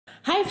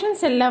Hi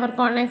friends,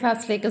 എല്ലാവർക്കും online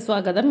ക്ലാസ്സിലേക്ക്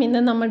സ്വാഗതം.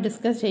 ഇന്ന് നമ്മൾ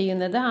ഡിസ്കസ്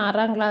ചെയ്യുന്നത്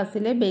 6ാം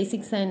ക്ലാസ്സിലെ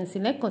ബേസിക്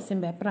സയൻസിലെ ക്വസ്റ്റ്യൻ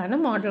പേപ്പറാണ്,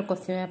 മോഡൽ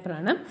ക്വസ്റ്റ്യൻ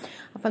പേപ്പറാണ്.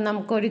 അപ്പം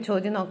നമുക്കൊരു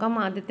ചോദ്യം നോക്കാം.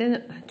 ആദ്യത്തെ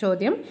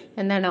ചോദ്യം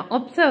എന്താണ്?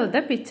 Observe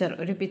the picture.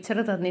 ഒരു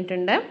പിക്ചർ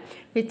തന്നിട്ടുണ്ട്.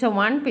 പിക്ചർ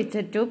 1,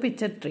 പിക്ചർ 2,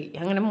 പിക്ചർ 3,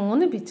 അങ്ങനെ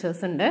 3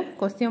 പിക്ചേഴ്സ് ഉണ്ട്.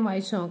 ക്വസ്റ്റ്യൻ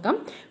വായിച്ചു നോക്കാം.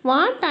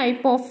 What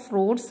type of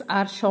fruits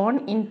are shown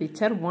in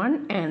picture 1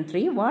 and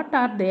 3? What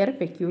are there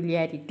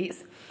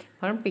peculiarities?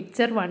 അപ്പം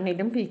പിക്ചർ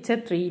 1ലും പിക്ചർ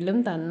 3ലും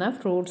തന്ന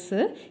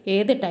ഫ്രൂട്ട്സ്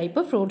ഏത്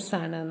ടൈപ്പ് ഫ്രൂട്ട്സ്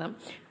ആണെന്ന്.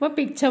 അപ്പോൾ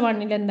പിക്ചർ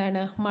 1ൽ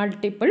എന്താണ്?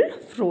 Multiple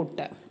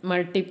fruit.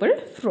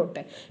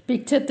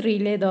 Picture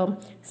 3ലേതോ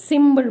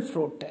simple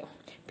fruit.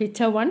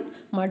 Picture 1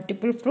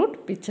 multiple fruit,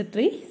 picture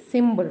 3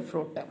 simple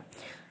fruit.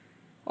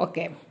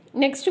 Okay,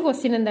 next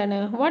question എന്താണ്?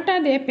 What are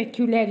there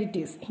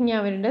പെക്യൂലാരിറ്റീസ്? ഇനി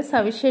അവരുടെ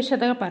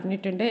സവിശേഷതകൾ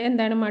പറഞ്ഞിട്ടുണ്ട്.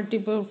 എന്താണ്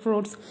multiple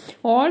fruits?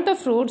 All the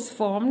fruits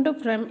formed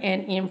from an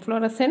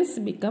inflorescence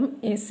become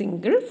A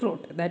single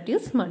fruit, that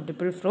is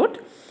multiple fruit.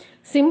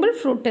 Simple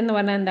fruit എന്ന്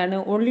പറഞ്ഞാൽ എന്താണ്?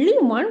 Only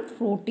one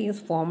fruit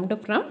is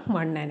formed from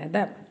one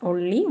another.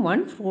 Only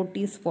one fruit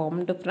is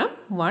formed from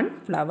one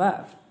flower.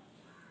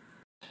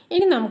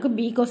 ഇനി നമുക്ക്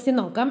B question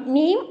നോക്കാം.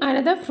 Name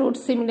another fruit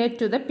similar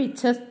to the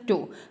picture 2.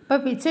 അപ്പോൾ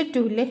picture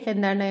 2ൽ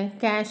എന്താണ്?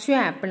 Cashew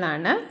apple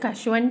ആണ്,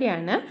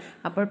 കശുവണ്ടിയാണ്.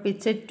 അപ്പോൾ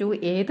പിക്ചർ 2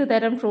 ഏത്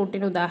തരം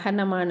ഫ്രൂട്ടിന്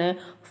ഉദാഹരണമാണ്?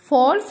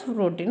 ഫോൾസ്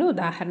ഫ്രൂട്ടിന്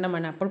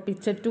ഉദാഹരണമാണ്. അപ്പോൾ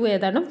പിക്ചർ 2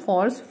 ഏതാണ്?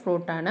 ഫോൾസ്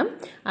ഫ്രൂട്ടാണ്.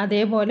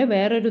 അതേപോലെ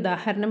വേറൊരു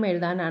ഉദാഹരണം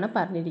എഴുതാനാണ്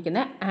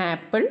പറഞ്ഞിരിക്കുന്നത്.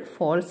 ആപ്പിൾ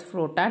ഫോൾസ്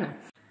ഫ്രൂട്ടാണ്.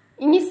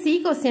 ഇനി സി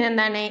ക്വസ്റ്റ്യൻ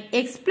എന്താണ്?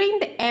 Explain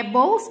the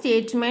above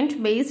statement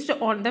based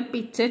on the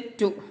picture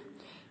 2.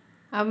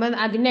 അപ്പം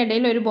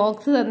അതിനിടയിൽ ഒരു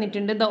ബോക്സ്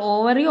തന്നിട്ടുണ്ട്. The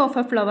ovary of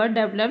A flower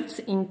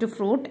develops in to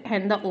fruit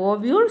and the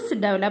ovules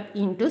develop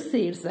in to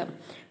seeds.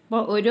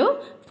 അപ്പോൾ ഒരു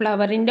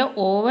ഫ്ലവറിൻ്റെ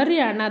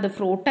ഓവറിയാണ് അത്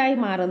ഫ്രൂട്ടായി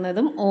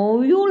മാറുന്നതും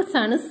ഓവ്യൂൾസ്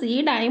ആണ്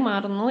സീഡായി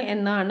മാറുന്നു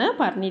എന്നാണ്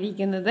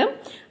പറഞ്ഞിരിക്കുന്നത്.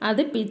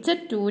 അത് പിക്ചർ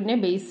 2നെ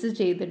ബേസ്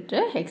ചെയ്തിട്ട്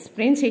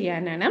എക്സ്പ്ലെയിൻ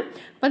ചെയ്യാനാണ്.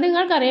 അപ്പോൾ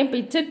നിങ്ങൾക്കറിയാം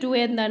പിക്ചർ 2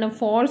 എന്താണ്?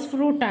 ഫോൾസ്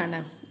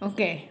ഫ്രൂട്ടാണ്.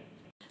 ഓക്കെ,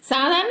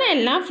 സാധാരണ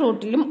എല്ലാ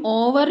ഫ്രൂട്ടിലും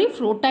ഓവറി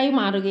ഫ്രൂട്ടായി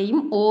മാറുകയും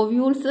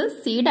ഓവ്യൂൾസ്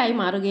സീഡായി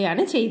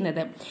മാറുകയാണ് ചെയ്യുന്നത്.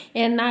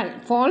 എന്നാൽ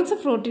ഫോൾസ്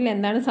ഫ്രൂട്ടിൽ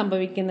എന്താണ്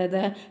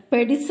സംഭവിക്കുന്നത്?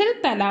 പെഡിസൽ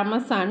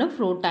തലാമസ് ആണ്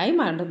ഫ്രൂട്ടായി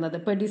മാറുന്നത്.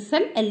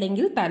 പെഡിസൽ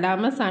അല്ലെങ്കിൽ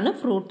തലാമസ് ആണ്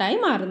ഫ്രൂട്ടായി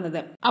മാറുന്നത്.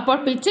 അപ്പോൾ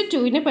പിക്ചർ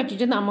 2നെ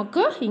പറ്റിയിട്ട്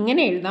നമുക്ക്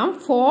ഇങ്ങനെ എഴുതാം.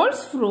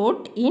 False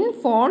fruit. In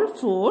fall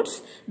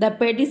fruits the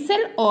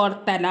pedicel or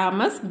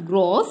thalamus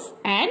gross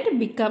and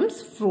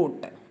becomes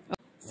fruit.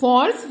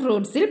 False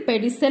ഫ്രൂട്ട്സിൽ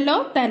പെഡിസലോ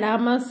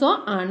തലാമസോ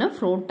ആണ്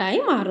ഫ്രൂട്ടായി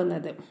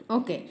മാറുന്നത്.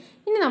 ഓക്കെ,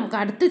 ഇനി നമുക്ക്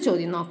അടുത്ത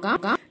ചോദ്യം നോക്കാം.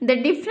 The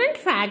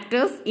different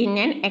factors in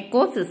an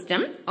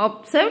ecosystem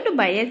observed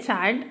by A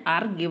child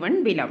are given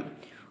below.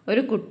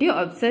 ഒരു കുട്ടി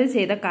ഒബ്സർവ്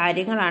ചെയ്ത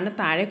കാര്യങ്ങളാണ്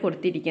താഴെ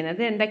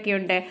കൊടുത്തിരിക്കുന്നത്.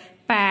 എന്തൊക്കെയുണ്ട്?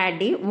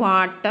 Paddy,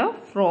 water,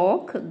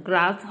 frog,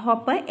 grass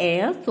hopper,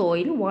 air,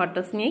 soil,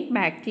 water snake,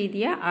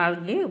 bacteria,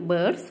 algae,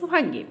 birds,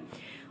 fungi.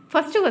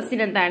 First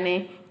question എന്താണ്?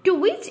 To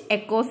which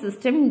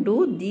ecosystem do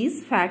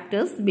these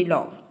factors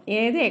belong?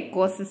 ഏത്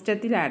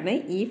എക്കോസിസ്റ്റത്തിലാണ്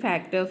ഈ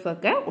ഫാക്ടേഴ്സ്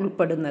ഒക്കെ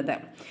ഉൾപ്പെടുന്നത്?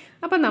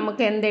 അപ്പം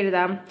നമുക്ക്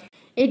എന്തെഴുതാം?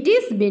 It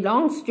is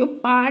belongs to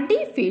paddy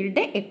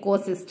field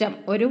ecosystem.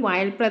 ഒരു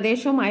വയൽ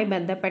പ്രദേശവുമായി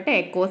ബന്ധപ്പെട്ട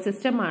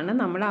എക്കോസിസ്റ്റം ആണ്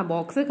നമ്മൾ ആ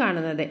ബോക്സ്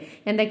കാണുന്നത്.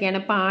 എന്തൊക്കെയാണ്?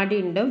 പാടി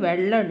ഉണ്ട്,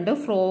 വെള്ളമുണ്ട്,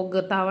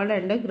 ഫ്രോഗ് തവള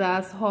ഉണ്ട്,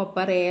 grass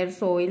hopper, air,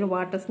 soil,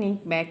 water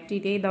snake,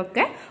 bacteria,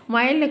 ഇതൊക്കെ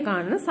വയലിൽ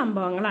കാണുന്ന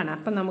സംഭവങ്ങളാണ്.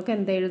 അപ്പം നമുക്ക്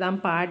എന്തെഴുതാം?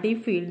 പാഡി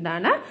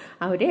ഫീൽഡാണ്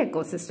ആ ഒരു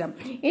എക്കോസിസ്റ്റം.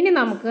 ഇനി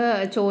നമുക്ക്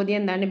ചോദ്യം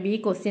എന്താണ്? ബി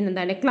ക്വസ്റ്റ്യൻ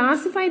എന്താണ്?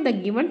 Classify the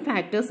given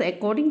factors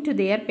according to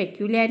their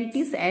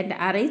പെക്യൂലാരിറ്റീസ് and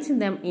arrange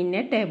them in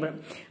A table.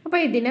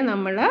 അപ്പോൾ ഇതിനെ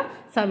നമ്മൾ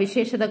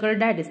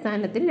സവിശേഷതകളുടെ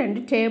അടിസ്ഥാനത്തിൽ 2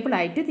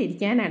 ടേബിളായിട്ട്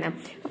തിരിക്കാനാണ്.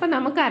 അപ്പം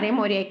നമുക്കറിയാം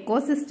ഒരു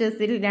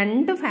എക്കോസിസ്റ്റത്തിൽ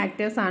 2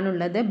 ഫാക്ടേഴ്സ്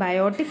ആണുള്ളത്.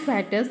 Biotic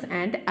factors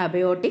and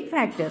abiotic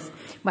factors.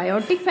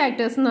 Biotic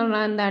factors എന്ന്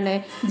പറഞ്ഞാൽ എന്താണ്?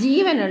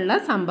 ജീവനുള്ള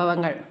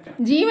സംഭവങ്ങൾ.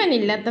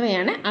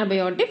 ജീവനില്ലാത്തവയാണ്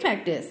അബയോട്ടിക്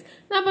ഫാക്ടേഴ്സ്.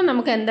 അപ്പം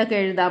നമുക്ക് എന്തൊക്കെ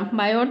എഴുതാം?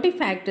 ബയോട്ടിക്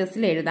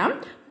ഫാക്ടേഴ്സിൽ എഴുതാം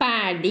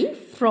paddy,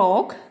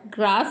 frog,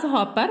 grass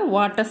hopper,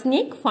 water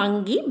snake,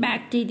 fungi,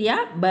 bacteria,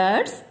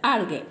 birds,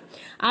 algae.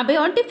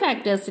 Abiotic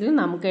ഫാക്ടേഴ്സിൽ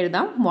നമുക്ക്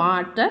എഴുതാം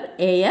വാട്ടർ,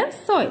 എയർ,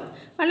 സോയിൽ.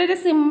 വളരെ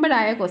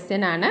സിമ്പിളായ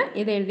ക്വസ്റ്റ്യൻ ആണ്.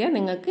 ഇത് എഴുതിയാൽ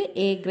നിങ്ങൾക്ക്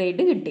A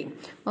ഗ്രേഡ് കിട്ടി.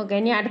 ഓക്കെ,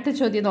 ഇനി അടുത്ത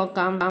ചോദ്യം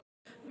നോക്കാം.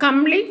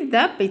 Complete the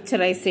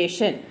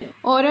picturisation.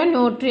 ഓരോ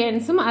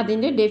ന്യൂട്രിയൻസും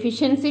അതിൻ്റെ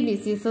ഡെഫിഷ്യൻസി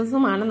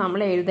ഡിസീസസുമാണ് നമ്മൾ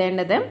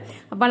എഴുതേണ്ടത്.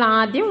 അപ്പോൾ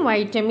ആദ്യം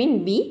വൈറ്റമിൻ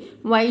ബി.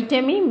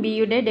 വൈറ്റമിൻ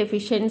ബിയുടെ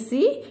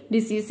ഡെഫിഷ്യൻസി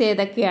ഡിസീസ്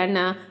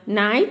ഏതൊക്കെയാണ്?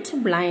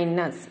 Night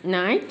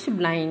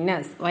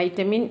blindness.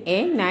 Vitamin A,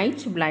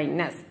 night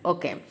blindness.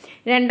 Okay,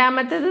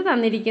 രണ്ടാമത്തേത്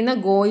തന്നിരിക്കുന്ന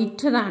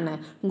ഗോയിറ്റർ ആണ്.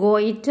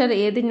 ഗോയിറ്റർ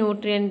ഏത്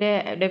ന്യൂട്രിയൻ്റെ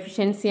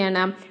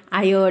ഡെഫിഷ്യൻസിയാണ്?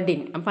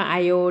 അയോഡിൻ. അപ്പം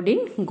iodine,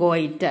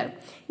 goitre.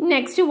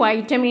 Next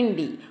vitamin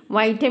D.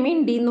 Vitamin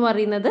D എന്ന്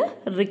പറയുന്നത്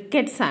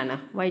റിക്കറ്റ്സ് ആണ്.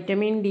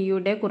 വൈറ്റമിൻ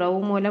ഡിയുടെ കുറവ്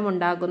മൂലം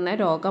ഉണ്ടാകുന്ന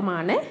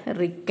രോഗമാണ്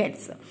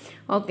റിക്കറ്റ്സ്.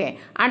 ഓക്കെ,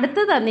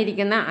 അടുത്ത്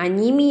തന്നിരിക്കുന്ന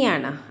അനീമിയ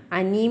ആണ്.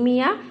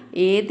 അനീമിയ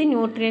ഏത്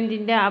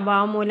ന്യൂട്രിയൻറ്റിൻ്റെ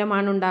അഭാവം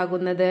മൂലമാണ്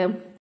ഉണ്ടാകുന്നത്?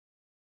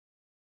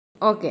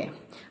 ഓക്കെ,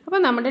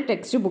 അപ്പോൾ നമ്മുടെ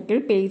ടെക്സ്റ്റ് ബുക്കിൽ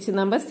പേജ്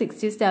നമ്പർ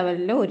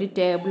 67 ഒരു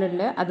ടേബിൾ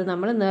ഉണ്ട്. അത്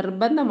നമ്മൾ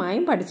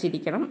നിർബന്ധമായും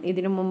പഠിച്ചിരിക്കണം.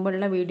 ഇതിനു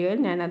മുമ്പുള്ള വീഡിയോയിൽ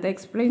ഞാനത്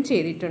എക്സ്പ്ലെയിൻ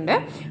ചെയ്തിട്ടുണ്ട്.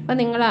 അപ്പോൾ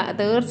നിങ്ങൾ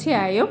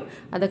തീർച്ചയായും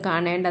അത്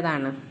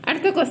കാണേണ്ടതാണ്.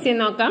 അടുത്ത ക്വസ്റ്റ്യൻ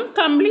നോക്കാം.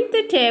 Complete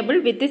the table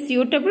with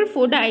suitable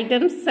food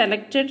items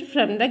selected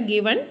from the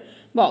given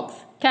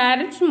box.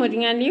 Carrots,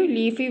 moringa leaf,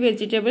 leafy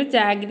vegetable,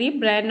 jaggery,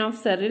 bran of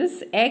cereals,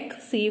 egg,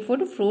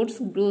 seafood, fruits,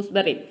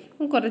 gooseberry.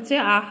 കുറച്ച്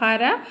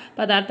ആഹാര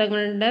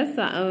പദാർത്ഥങ്ങളുടെ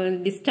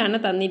ലിസ്റ്റാണ്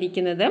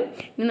തന്നിരിക്കുന്നത്.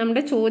 ഇനി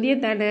നമ്മുടെ ചോദ്യം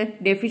എന്താണ്?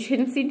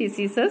 Deficiency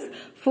diseases,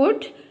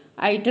 food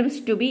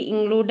items to be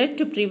included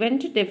to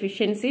prevent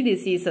deficiency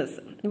diseases.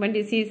 ഇപ്പം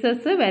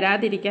diseases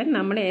വരാതിരിക്കാൻ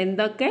നമ്മൾ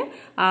എന്തൊക്കെ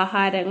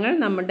ആഹാരങ്ങൾ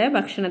നമ്മുടെ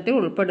ഭക്ഷണത്തിൽ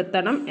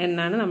ഉൾപ്പെടുത്തണം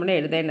എന്നാണ് നമ്മൾ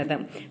എഴുതേണ്ടത്.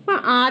 അപ്പം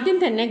ആദ്യം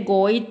തന്നെ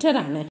ഗോയിറ്റർ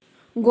ആണ്.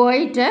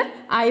 ഗോയിറ്റർ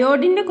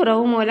അയോഡിൻ്റെ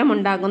കുറവ് മൂലം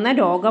ഉണ്ടാകുന്ന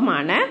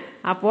രോഗമാണ്.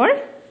 അപ്പോൾ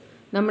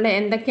നമ്മൾ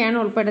എന്തൊക്കെയാണ്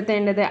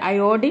ഉൾപ്പെടുത്തേണ്ടത്?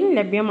 അയോഡിൻ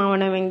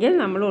ലഭ്യമാവണമെങ്കിൽ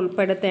നമ്മൾ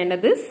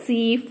ഉൾപ്പെടുത്തേണ്ടത്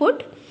sea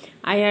food,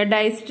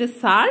 iodised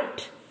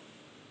salt,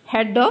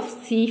 head of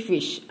sea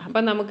fish.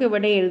 അപ്പം നമുക്ക്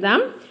ഇവിടെ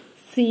എഴുതാം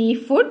സീ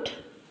ഫുഡ്.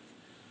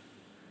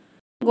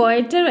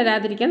 ഗോയിറ്റർ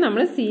വരാതിരിക്കാൻ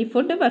നമ്മൾ സീ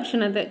ഫുഡ്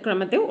ഭക്ഷണ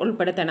ക്രമത്തിൽ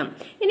ഉൾപ്പെടുത്തണം.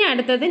 ഇനി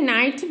അടുത്തത്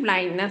നൈറ്റ്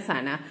ബ്ലൈൻഡ്നെസ്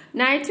ആണ്.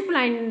 നൈറ്റ്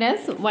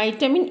ബ്ലൈൻഡ്നെസ്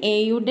വൈറ്റമിൻ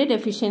എയുടെ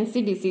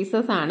ഡെഫിഷ്യൻസി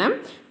ഡിസീസസ് ആണ്.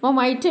 അപ്പോൾ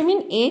വൈറ്റമിൻ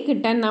എ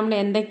കിട്ടാൻ നമ്മൾ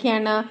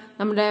എന്തൊക്കെയാണ്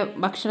നമ്മുടെ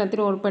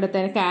ഭക്ഷണത്തിൽ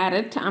ഉൾപ്പെടുത്തുന്നത്?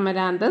 Carrot,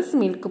 amaranthus,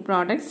 milk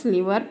products,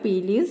 liver,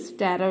 Peeli's,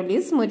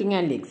 ടാരോലീസ്,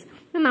 മുരിങ്ങ ലീവ്സ്.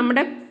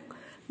 നമ്മുടെ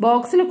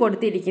ബോക്സിൽ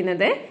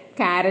കൊടുത്തിരിക്കുന്നത്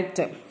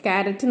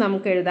ക്യാരറ്റ്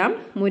നമുക്ക് എഴുതാം,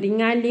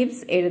 മുരിങ്ങ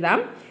ലീവ്സ്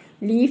എഴുതാം,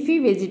 ലീഫി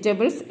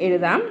വെജിറ്റബിൾസ്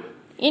എഴുതാം.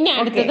 ഇനി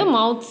അടുത്തത്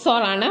മൗത്ത്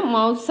സോർ ആണ്.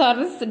 Mouth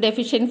source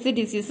deficiency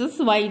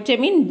diseases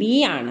vitamin B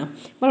ആണ്.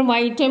 അപ്പോൾ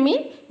വൈറ്റമിൻ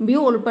ബി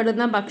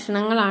ഉൾപ്പെടുന്ന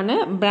ഭക്ഷണങ്ങളാണ്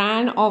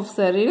bran of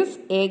cereals,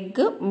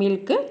 egg,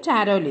 milk,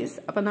 ടാരോലീസ്.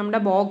 അപ്പം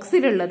നമ്മുടെ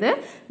ബോക്സിലുള്ളത്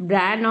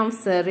ബ്രാൻ ഓഫ്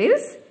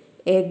സെറിയൽസ്,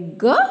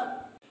 എഗ്.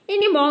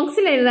 ഇനി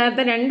ബോക്സിൽ എഴുതാത്ത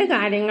രണ്ട്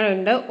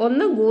കാര്യങ്ങളുണ്ട്.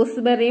 ഒന്ന്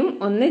ഗൂസ്ബെറിയും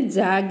ഒന്ന്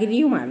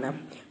ജാഗിരിയുമാണ്.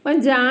 അപ്പം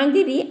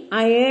ജാഗിരി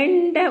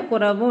അയണിന്റെ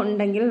കുറവ്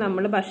ഉണ്ടെങ്കിൽ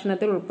നമ്മൾ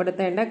ഭക്ഷണത്തിൽ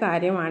ഉൾപ്പെടുത്തേണ്ട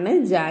കാര്യമാണ്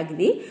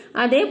ജാഗിരി.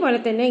 അതേപോലെ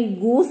തന്നെ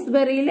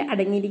ഗൂസ്ബെറിയിൽ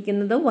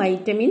അടങ്ങിയിരിക്കുന്നത്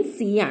വൈറ്റമിൻ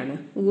സി ആണ്.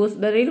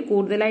 ഗൂസ്ബെറിയിൽ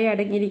കൂടുതലായി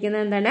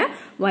അടങ്ങിയിരിക്കുന്നത് എന്താണ്?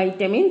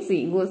 Vitamin C.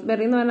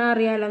 ഗൂസ്ബെറി എന്ന് പറഞ്ഞാൽ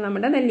അറിയാലോ,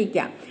 നമ്മുടെ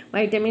നെല്ലിക്ക,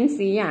 വൈറ്റമിൻ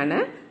സി ആണ്.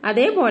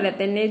 അതേപോലെ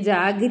തന്നെ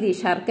ജാഗിരി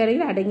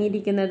ശർക്കരയിൽ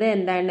അടങ്ങിയിരിക്കുന്നത്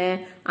എന്താണ്?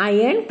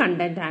 അയൺ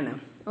കണ്ടന്റ് ആണ്.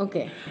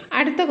 ഓക്കെ,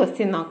 അടുത്ത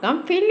ക്വസ്റ്റ്യൻ നോക്കാം.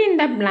 Fill in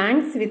the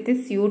blanks with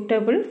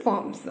suitable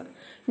forms.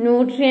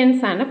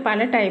 Nutrients ആണ്, പല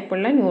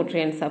ടൈപ്പുള്ള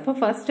ന്യൂട്രിയൻസ്. അപ്പോൾ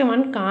ഫസ്റ്റ് വൺ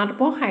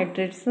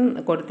കാർബോഹൈഡ്രേറ്റ്സ്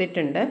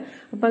കൊടുത്തിട്ടുണ്ട്.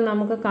 അപ്പോൾ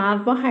നമുക്ക്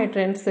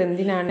കാർബോഹൈഡ്രേറ്റ്സ്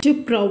എന്തിനാണ്? To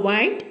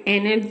provide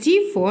energy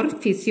four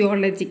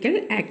physiological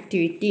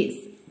activities.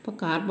 അപ്പോൾ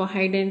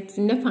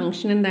കാർബോഹൈഡ്രേറ്റ്സിന്റെ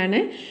ഫംഗ്ഷൻ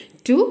എന്താണ്?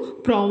 To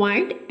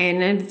provide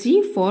energy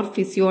four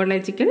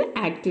physiological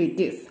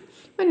activities.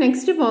 അപ്പോൾ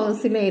നെക്സ്റ്റ്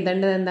ബോക്സിൽ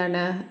എഴുതേണ്ടത്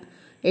എന്താണ്?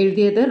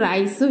 എഴുതിയത്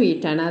റൈസ്,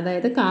 വീറ്റാണ്.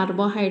 അതായത്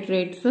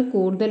കാർബോഹൈഡ്രേറ്റ്സ്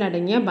കൂടുതൽ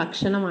അടങ്ങിയ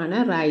ഭക്ഷണമാണ്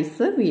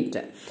റൈസ്,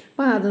 വീറ്റ്.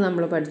 അപ്പോൾ അത്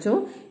നമ്മൾ പഠിച്ചു.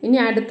 ഇനി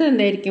അടുത്ത്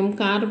എന്തായിരിക്കും?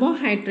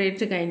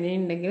 കാർബോഹൈഡ്രേറ്റ്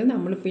കഴിഞ്ഞിട്ടുണ്ടെങ്കിൽ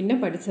നമ്മൾ പിന്നെ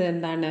പഠിച്ചത്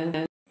എന്താണ്?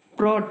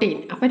 പ്രോട്ടീൻ.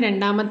 അപ്പം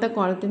രണ്ടാമത്തെ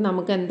കോളത്തിൽ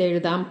നമുക്ക്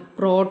എന്തെഴുതാം?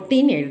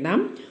 പ്രോട്ടീൻ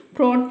എഴുതാം.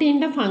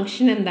 പ്രോട്ടീൻ്റെ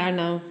ഫംഗ്ഷൻ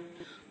എന്താണ്?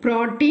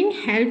 Protein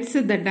helps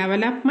the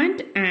development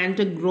and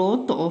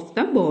growth of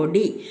the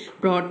body.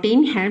 Protein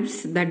helps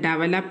the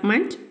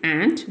development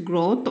and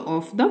growth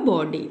of the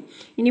body.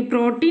 ഇനി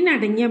പ്രോട്ടീൻ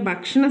അടങ്ങിയ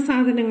ഭക്ഷണ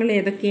സാധനങ്ങൾ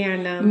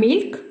ഏതൊക്കെയാണ്?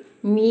 Milk,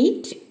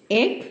 meet,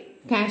 egg,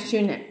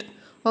 cashew nut.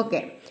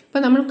 Okay,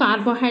 അപ്പോൾ നമ്മൾ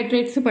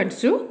കാർബോഹൈഡ്രേറ്റ്സ്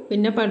പഠിച്ചു.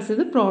 പിന്നെ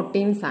പഠിച്ചത്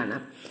പ്രോട്ടീൻസ് ആണ്.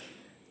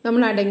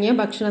 നമ്മൾ അടങ്ങിയ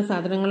ഭക്ഷണ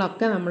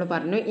സാധനങ്ങളൊക്കെ നമ്മൾ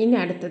പറഞ്ഞു. ഇനി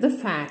അടുത്തത്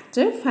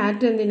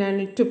ഫാറ്റ്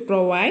എന്തിനാണ്? To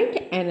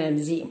provide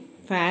energy.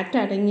 ഫാറ്റ്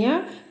അടങ്ങിയ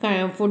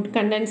ഫുഡ്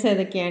കണ്ടൻസ്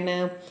ഏതൊക്കെയാണ്?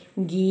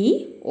 ഗീ,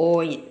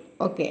 ഓയിൽ.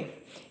 ഓക്കെ,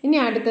 ഇനി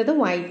അടുത്തത്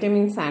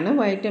വൈറ്റമിൻസ് ആണ്.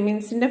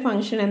 വൈറ്റമിൻസിന്റെ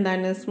ഫംഗ്ഷൻ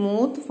എന്താണ്?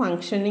 Smooth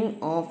functioning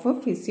of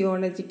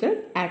physiological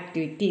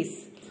activities.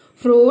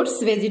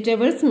 Fruits,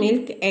 vegetables,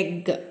 milk,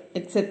 egg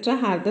etcetera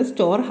have the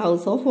store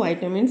house of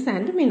vitamins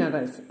and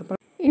minerals. അപ്പോൾ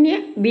ഇനി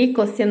ബി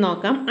ക്വസ്റ്റ്യൻ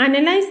നോക്കാം.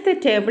 Analyse the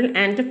table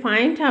and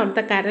find out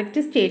the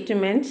correct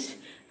statement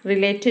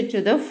related to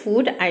the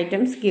food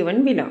items given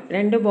below.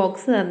 രണ്ട്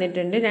box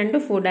തന്നിട്ടുണ്ട്, രണ്ട്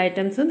food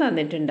ഐറ്റംസും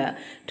തന്നിട്ടുണ്ട്.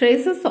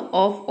 Traces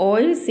of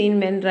oil scene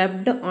when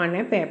rubbed on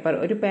A paper.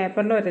 ഒരു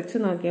പേപ്പറിൽ ഉരച്ച്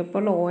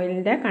നോക്കിയപ്പോൾ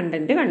ഓയിലിന്റെ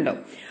കണ്ടന്റ് കണ്ടു.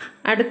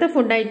 അടുത്ത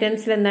ഫുഡ്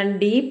ഐറ്റംസിൽ എന്താണ്?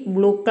 Deep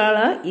blue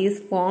colour is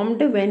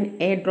formed when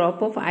A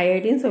drop of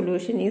iodine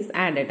solution is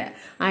added.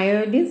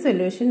 Iodine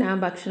solution ആ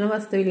ഭക്ഷണ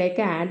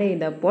വസ്തുവിലേക്ക് ആഡ്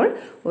ചെയ്തപ്പോൾ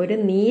ഒരു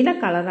നീല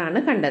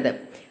കളറാണ് കണ്ടത്.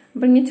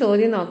 അപ്പം ഇനി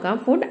ചോദ്യം നോക്കാം.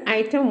 Food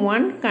item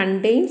 1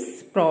 contains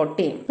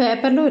protein.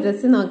 പേപ്പറിൽ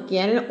ഉരച്ച്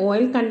നോക്കിയാൽ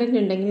ഓയിൽ കണ്ടന്റ്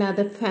ഉണ്ടെങ്കിൽ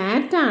അത്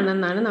ഫാറ്റ്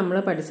ആണെന്നാണ് നമ്മൾ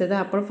പഠിച്ചത്.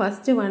 അപ്പോൾ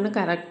ഫസ്റ്റ് 1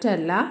 കറക്റ്റ്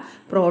അല്ല,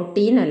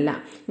 പ്രോട്ടീൻ അല്ല.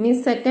 ഇനി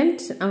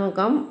സെക്കൻഡ്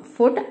നോക്കാം.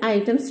 Food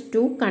items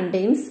 2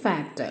 contains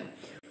fat.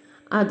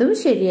 അതും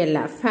ശരിയല്ല.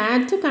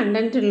 ഫാറ്റ്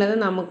കണ്ടന്റ് ഉള്ളത്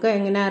നമുക്ക്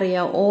എങ്ങനെ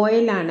അറിയാം?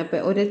 ഓയിലാണ്.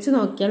 ഉരച്ച്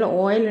നോക്കിയാൽ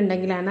ഓയിൽ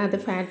ഉണ്ടെങ്കിലാണ് അത്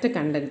ഫാറ്റ്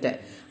കണ്ടന്റ്.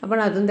 അപ്പോൾ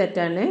അതും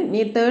തെറ്റാണ്.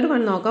 ഇനി തേർഡ്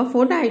വൺ നോക്കാം.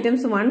 Food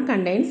items 1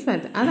 contains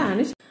fat.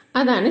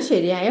 അതാണ്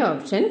ശരിയായ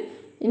ഓപ്ഷൻ.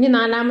 ഇനി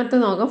നാലാമത്തെ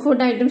നോക്കാം.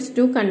 Food items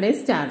 2 contains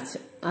starch.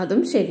 അതും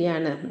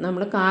ശരിയാണ്.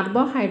 നമ്മൾ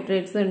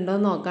കാർബോഹൈഡ്രേറ്റ്സ് ഉണ്ടോ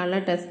നോക്കാനുള്ള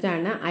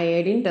ടെസ്റ്റാണ്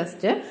അയോഡിൻ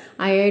ടെസ്റ്റ്.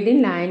 അയോഡിൻ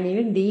ലൈനിൽ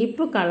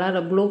ഡീപ്പ് കളർ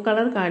ബ്ലൂ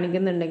കളർ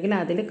കാണിക്കുന്നുണ്ടെങ്കിൽ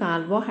അതിൽ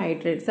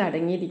കാർബോഹൈഡ്രേറ്റ്സ്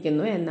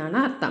അടങ്ങിയിരിക്കുന്നു എന്നാണ്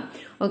അർത്ഥം.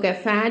 ഓക്കെ,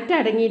 ഫാറ്റ്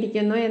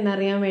അടങ്ങിയിരിക്കുന്നു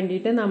എന്നറിയാൻ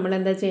വേണ്ടിയിട്ട് നമ്മൾ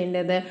എന്താ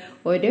ചെയ്യേണ്ടത്?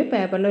 ഒരു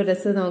പേപ്പറിൽ ഒരു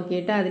രസം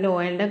നോക്കിയിട്ട് അതിൽ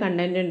ഓയിലിൻ്റെ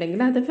കണ്ടന്റ്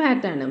ഉണ്ടെങ്കിൽ അത്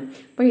ഫാറ്റാണ്.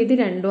 അപ്പോൾ ഇത്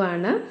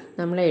രണ്ടുമാണ്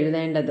നമ്മൾ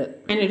എഴുതേണ്ടത്.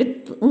 ഞാനൊരു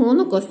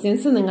 3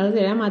 ക്വസ്റ്റ്യൻസ് നിങ്ങൾ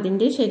തരാം.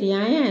 അതിൻ്റെ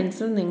ശരിയായ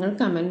ആൻസർ നിങ്ങൾ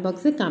കമൻറ്റ്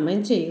ബോക്സിൽ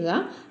കമൻറ്റ് ചെയ്യുക.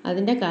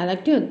 അതിൻ്റെ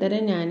കറക്റ്റ്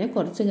ഉത്തരം ഞാൻ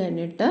കുറച്ച്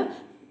കഴിഞ്ഞിട്ട്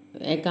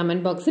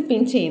കമൻറ്റ് ബോക്സിൽ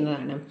പിൻ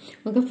ചെയ്യുന്നതാണ്.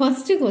 ഓക്കെ,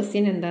 ഫസ്റ്റ്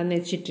ക്വസ്റ്റ്യൻ എന്താണെന്ന്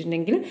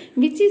വെച്ചിട്ടുണ്ടെങ്കിൽ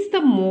which is the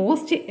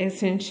most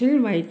essential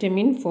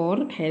vitamin for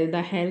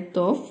the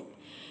health of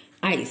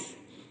ice?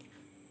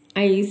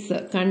 Ice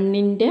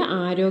കണ്ണിൻ്റെ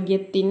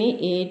ആരോഗ്യത്തിന്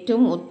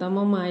ഏറ്റവും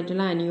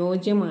ഉത്തമമായിട്ടുള്ള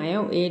അനുയോജ്യമായ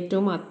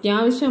ഏറ്റവും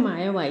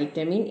അത്യാവശ്യമായ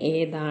വൈറ്റമിൻ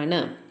ഏതാണ്?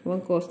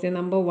 Question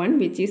number 1,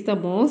 which is the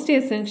most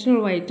essential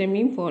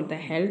vitamin for the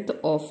health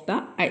of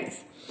the ice.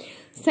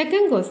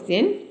 Second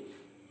question,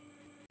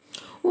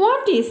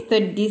 what is the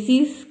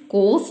disease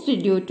caused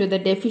due to the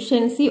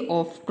deficiency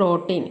of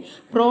protein?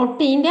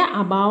 പ്രോട്ടീൻ്റെ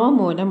അഭാവം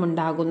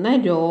മൂലമുണ്ടാകുന്ന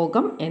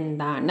രോഗം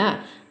എന്താണ്?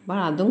 അപ്പോൾ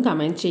അതും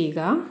കമൻറ്റ്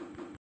ചെയ്യുക.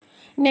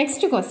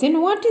 Next question,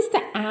 what is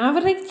the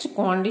average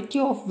quantity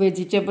of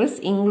vegetables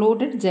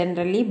included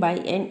generally by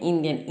an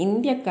Indian?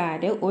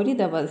 ഇന്ത്യക്കാർ ഒരു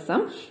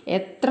ദിവസം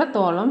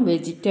എത്രത്തോളം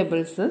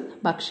വെജിറ്റബിൾസ്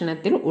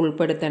ഭക്ഷണത്തിൽ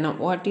ഉൾപ്പെടുത്തണം?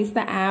 What is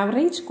the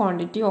average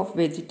quantity of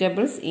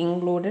vegetables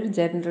included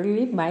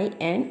generally by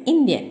an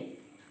Indian?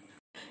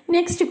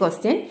 Next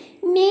question,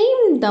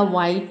 name the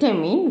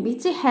vitamin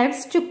which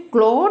helps to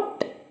clot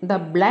the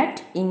blood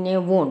in a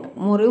wound.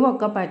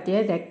 മുറിവൊക്കെ പറ്റിയ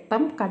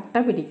രക്തം കട്ട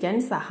പിടിക്കാൻ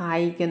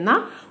സഹായിക്കുന്ന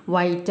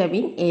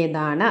വൈറ്റമിൻ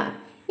ഏതാണ്?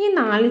 ഈ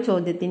 4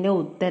 ചോദ്യത്തിൻ്റെ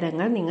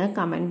ഉത്തരങ്ങൾ നിങ്ങൾ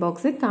കമൻറ്റ്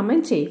ബോക്സിൽ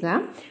കമൻറ്റ് ചെയ്യുക.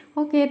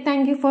 Okay,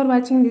 thank you for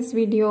watching this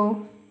video.